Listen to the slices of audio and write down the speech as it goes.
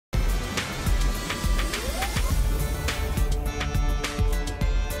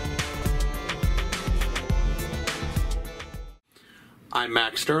I'm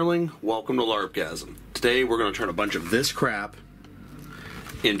Max Sterling, welcome to LarpGasm. Today we're going to turn a bunch of this crap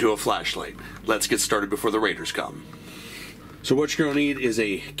into a flashlight. Let's get started before the raiders come. So what you're going to need is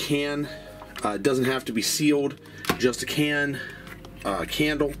a can. It doesn't have to be sealed, just a can,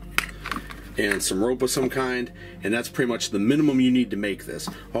 candle, and some rope of some kind, and that's pretty much the minimum you need to make this.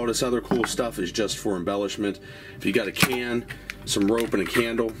 All this other cool stuff is just for embellishment. If you got a can, some rope, and a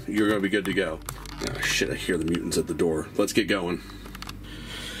candle, you're going to be good to go. Oh shit, I hear the mutants at the door. Let's get going.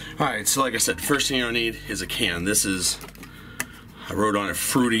 Alright, so like I said, first thing you'll need is a can. This is, I wrote on it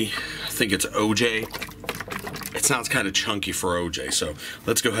fruity, I think it's OJ. It sounds kind of chunky for OJ, so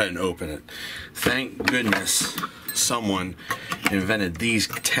let's go ahead and open it. Thank goodness someone invented these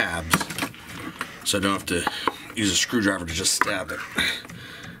tabs, so I don't have to use a screwdriver to just stab it.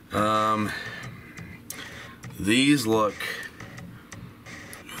 These look,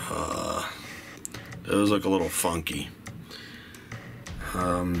 those look a little funky.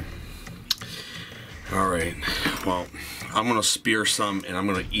 Alright, well, I'm gonna spear some and I'm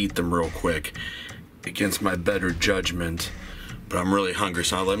gonna eat them real quick against my better judgment, but I'm really hungry,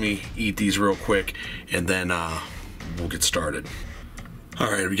 so let me eat these real quick and then we'll get started.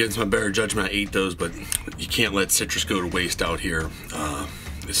 Alright, against my better judgment, I ate those, but you can't let citrus go to waste out here.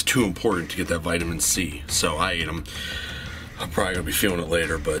 It's too important to get that vitamin C, so I ate them. I'm probably gonna be feeling it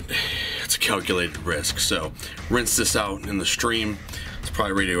later, but it's a calculated risk. So rinse this out in the stream. It's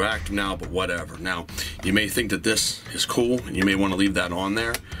probably radioactive now, but whatever. Now, you may think that this is cool, and you may want to leave that on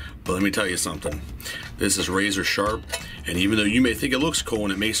there, but let me tell you something. This is razor sharp, and even though you may think it looks cool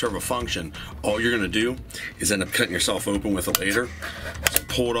and it may serve a function, all you're gonna do is end up cutting yourself open with it later. So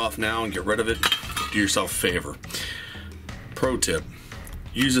pull it off now and get rid of it. Do yourself a favor. Pro tip,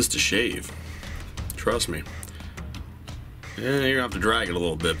 use this to shave. Trust me. Yeah, you're gonna have to drag it a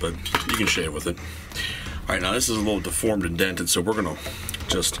little bit, but you can shave with it. Alright, now this is a little deformed and dented, so we're gonna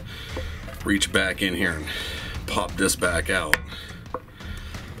just reach back in here and pop this back out.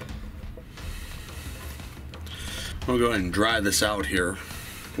 I'll go ahead and dry this out here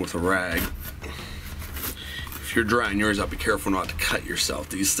with a rag. If you're drying yours out, be careful not to cut yourself.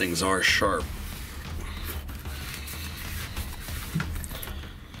 These things are sharp.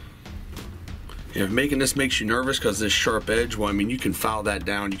 If making this makes you nervous because this sharp edge, well, I mean, you can file that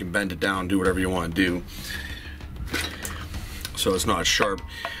down, you can bend it down, do whatever you want to do. So it's not sharp.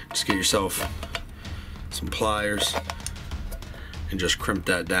 Just get yourself some pliers and just crimp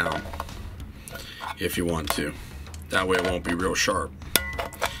that down if you want to. That way it won't be real sharp.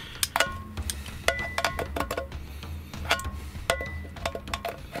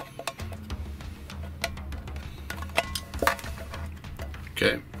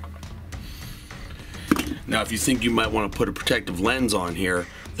 Okay. Now, if you think you might want to put a protective lens on here,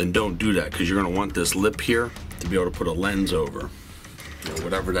 then don't do that, because you're going to want this lip here to be able to put a lens over. You know,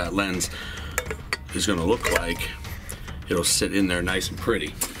 whatever that lens is going to look like, it'll sit in there nice and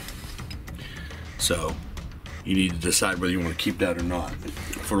pretty. So, you need to decide whether you want to keep that or not.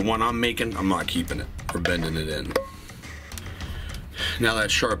 For the one I'm making, I'm not keeping it or bending it in. Now that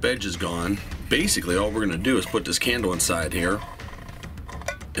sharp edge is gone, basically all we're going to do is put this candle inside here,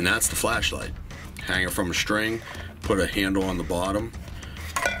 and that's the flashlight. Hang it from a string, put a handle on the bottom,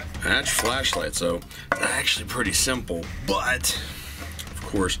 and that's your flashlight. So it's actually pretty simple, but of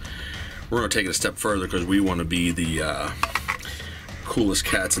course we're going to take it a step further because we want to be the coolest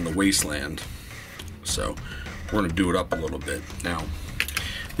cats in the wasteland. So we're going to do it up a little bit. Now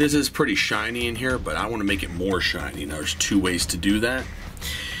this is pretty shiny in here, but I want to make it more shiny. Now there's two ways to do that.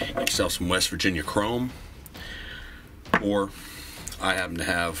 Get yourself some West Virginia chrome, or I happen to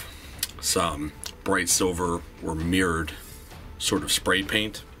have some bright silver or mirrored sort of spray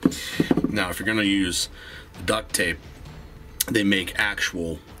paint. Now if you're going to use duct tape, they make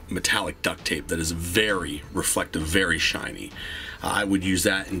actual metallic duct tape that is very reflective, very shiny. I would use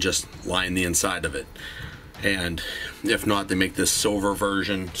that and just line the inside of it, and if not, they make this silver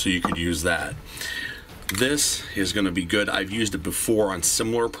version, so you could use that. This is going to be good. I've used it before on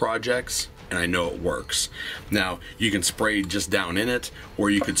similar projects and I know it works. Now you can spray just down in it, or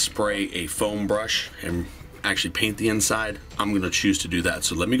you could spray a foam brush and actually paint the inside. I'm going to choose to do that.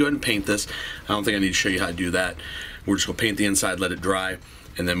 So let me go ahead and paint this. I don't think I need to show you how to do that. We're just going to paint the inside, let it dry,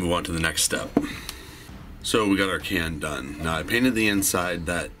 and then move on to the next step. So we got our can done. Now I painted the inside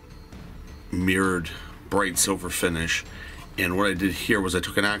that mirrored bright silver finish, and what I did here was I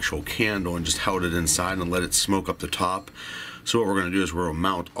took an actual candle and just held it inside and let it smoke up the top. So what we're going to do is we're going to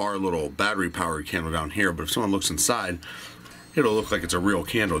mount our little battery powered candle down here, but if someone looks inside, it'll look like it's a real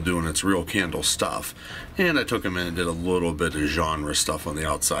candle doing its real candle stuff. And I took them in and did a little bit of genre stuff on the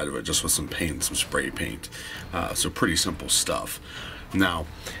outside of it, just with some paint, some spray paint. So pretty simple stuff. Now,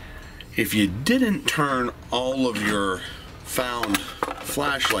 if you didn't turn all of your found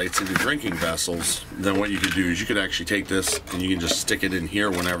flashlights into drinking vessels, then what you could do is you could actually take this and you can just stick it in here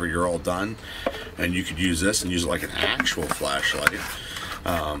whenever you're all done, and you could use this and use it like an actual flashlight.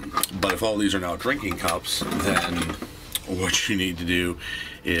 But if all these are now drinking cups, then what you need to do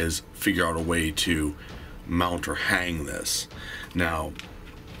is figure out a way to mount or hang this. Now,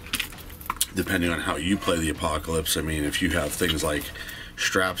 depending on how you play the Apocalypse, I mean, if you have things like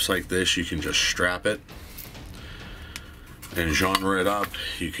straps like this, you can just strap it and genre it up.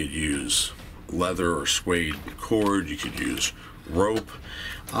 You could use leather or suede cord. You could use rope.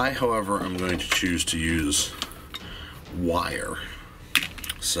 I, however, am going to choose to use wire.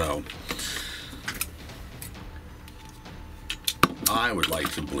 So I would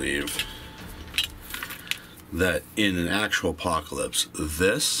like to believe that in an actual apocalypse,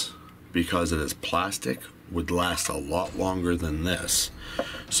 this, because it is plastic, would last a lot longer than this.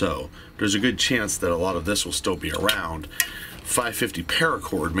 So there's a good chance that a lot of this will still be around. 550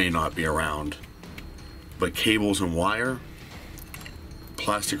 paracord may not be around, but cables and wire,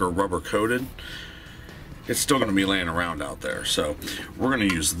 plastic or rubber coated, it's still going to be laying around out there. So we're going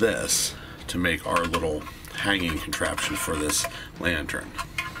to use this to make our little hanging contraption for this lantern.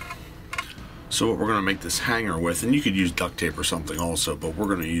 So what we're going to make this hanger with, and you could use duct tape or something also, but we're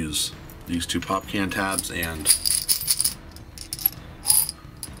going to use these two pop can tabs and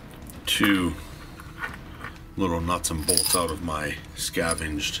two little nuts and bolts out of my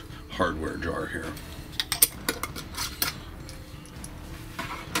scavenged hardware jar here.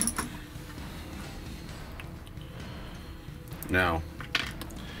 Now,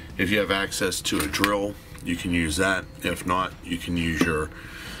 if you have access to a drill, you can use that. If not, you can use your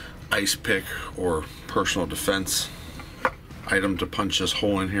ice pick or personal defense item to punch this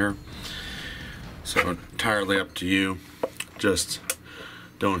hole in here. So entirely up to you. Just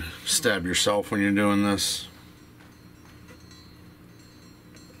don't stab yourself when you're doing this.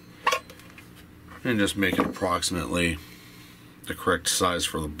 And just make it approximately the correct size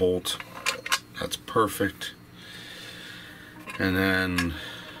for the bolt. That's perfect. And then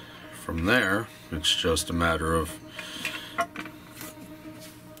from there, it's just a matter of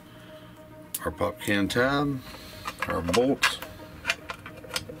our pop can tab, our bolt,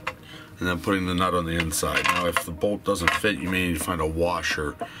 and then putting the nut on the inside. Now if the bolt doesn't fit, you may need to find a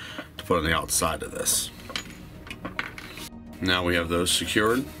washer to put on the outside of this. Now we have those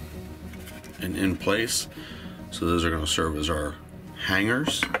secured and in place. So those are going to serve as our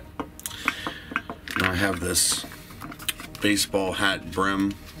hangers. Now I have this baseball hat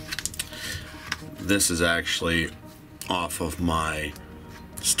brim. This is actually off of my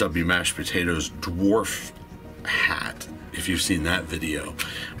Stubby Mashed Potatoes dwarf hat, if you've seen that video.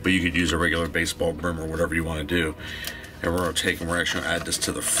 But you could use a regular baseball brim or whatever you want to do. And we're going to take and we're actually going to add this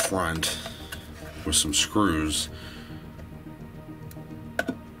to the front with some screws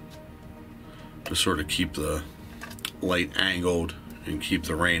to sort of keep the light angled and keep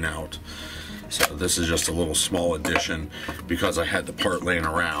the rain out. So this is just a little small addition because I had the part laying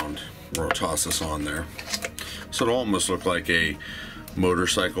around. We'll toss this on there. So it'll almost look like a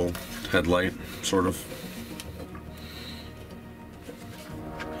motorcycle headlight, sort of.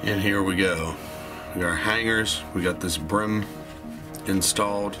 And here we go. We got our hangers, we got this brim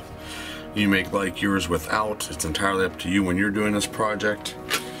installed. You make like yours without. It's entirely up to you when you're doing this project.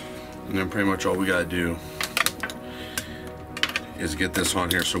 And then pretty much all we gotta do is get this on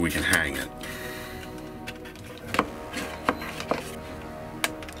here so we can hang it.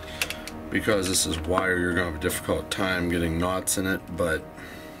 Because this is wire, you're gonna have a difficult time getting knots in it, but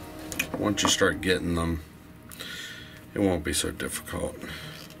once you start getting them, it won't be so difficult.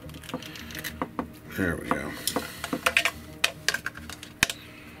 There we go.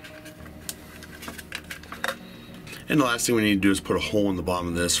 And the last thing we need to do is put a hole in the bottom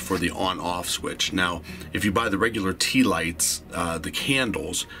of this for the on-off switch. Now, if you buy the regular tea lights, the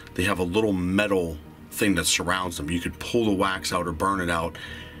candles, they have a little metal thing that surrounds them. You could pull the wax out or burn it out.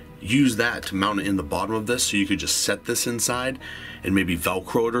 Use that to mount it in the bottom of this, so you could just set this inside and maybe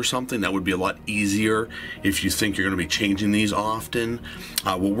Velcro it or something. That would be a lot easier if you think you're going to be changing these often.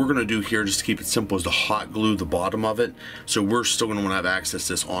 What we're going to do here, just to keep it simple, is to hot glue the bottom of it. So we're still going to want to have access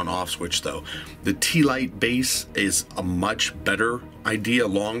to this on-off switch though. The tea light base is a much better idea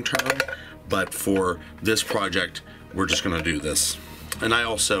long term, but for this project, we're just going to do this. And I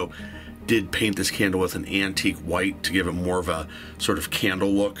also did paint this candle with an antique white to give it more of a sort of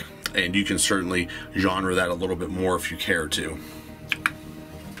candle look, and you can certainly genre that a little bit more if you care to.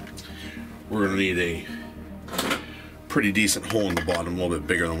 We're going to need a pretty decent hole in the bottom, a little bit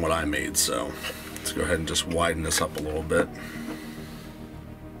bigger than what I made, so let's go ahead and just widen this up a little bit.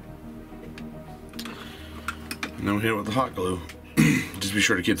 And then we hit it with the hot glue. Just be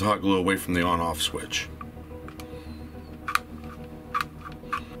sure to keep the hot glue away from the on-off switch.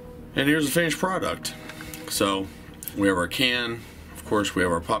 And here's the finished product. So we have our can. Of course, we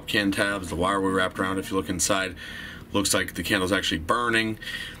have our pop can tabs, the wire we wrapped around. If you look inside, looks like the candle's actually burning.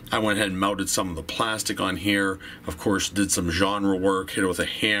 I went ahead and melted some of the plastic on here. Of course, did some genre work, hit it with a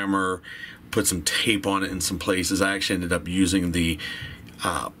hammer, put some tape on it in some places. I actually ended up using the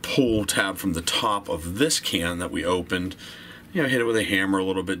pull tab from the top of this can that we opened. You know, hit it with a hammer a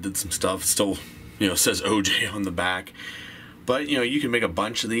little bit, did some stuff. Still, you know, says OJ on the back. But, you know, you can make a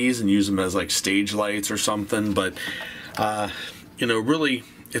bunch of these and use them as like stage lights or something. But, you know, really,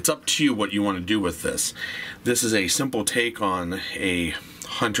 it's up to you what you want to do with this. This is a simple take on a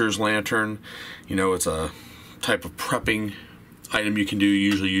hunter's lantern. You know, it's a type of prepping item you can do.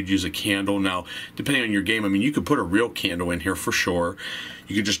 Usually you'd use a candle. Now, depending on your game, I mean, you could put a real candle in here for sure.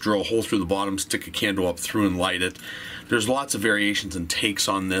 You could just drill a hole through the bottom, stick a candle up through and light it. There's lots of variations and takes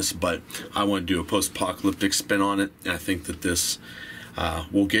on this, but I want to do a post-apocalyptic spin on it, and I think that this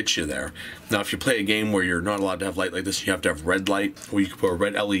will get you there. Now, if you play a game where you're not allowed to have light like this, you have to have red light, or you could put a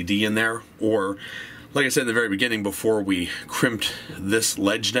red LED in there, or, like I said in the very beginning, before we crimped this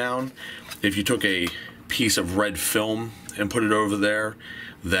ledge down, if you took a piece of red film and put it over there,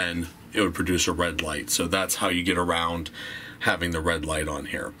 then it would produce a red light. So that's how you get around having the red light on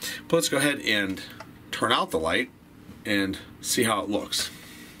here. But let's go ahead and turn out the light and see how it looks.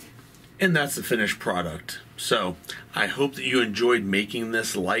 And that's the finished product. So I hope that you enjoyed making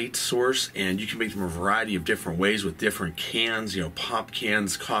this light source, and you can make them a variety of different ways with different cans, you know, pop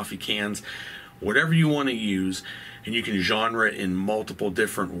cans, coffee cans, whatever you want to use. And you can genre it in multiple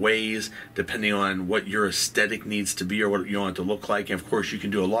different ways depending on what your aesthetic needs to be or what you want it to look like. And of course, you can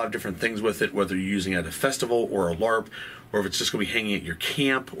do a lot of different things with it, whether you're using it at a festival or a LARP, or if it's just going to be hanging at your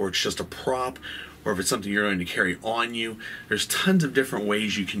camp, or it's just a prop, or if it's something you're going to carry on you. There's tons of different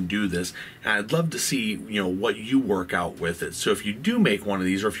ways you can do this, and I'd love to see, you know, what you work out with it. So if you do make one of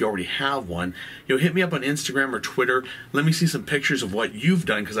these, or if you already have one, you know, hit me up on Instagram or Twitter. Let me see some pictures of what you've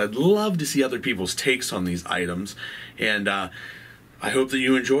done, because I'd love to see other people's takes on these items. And I hope that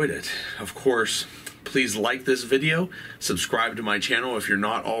you enjoyed it. Of course, please like this video, subscribe to my channel if you're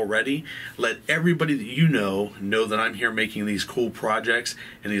not already. Let everybody that you know that I'm here making these cool projects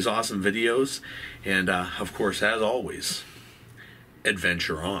and these awesome videos. And of course, as always,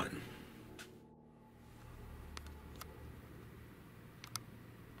 adventure on.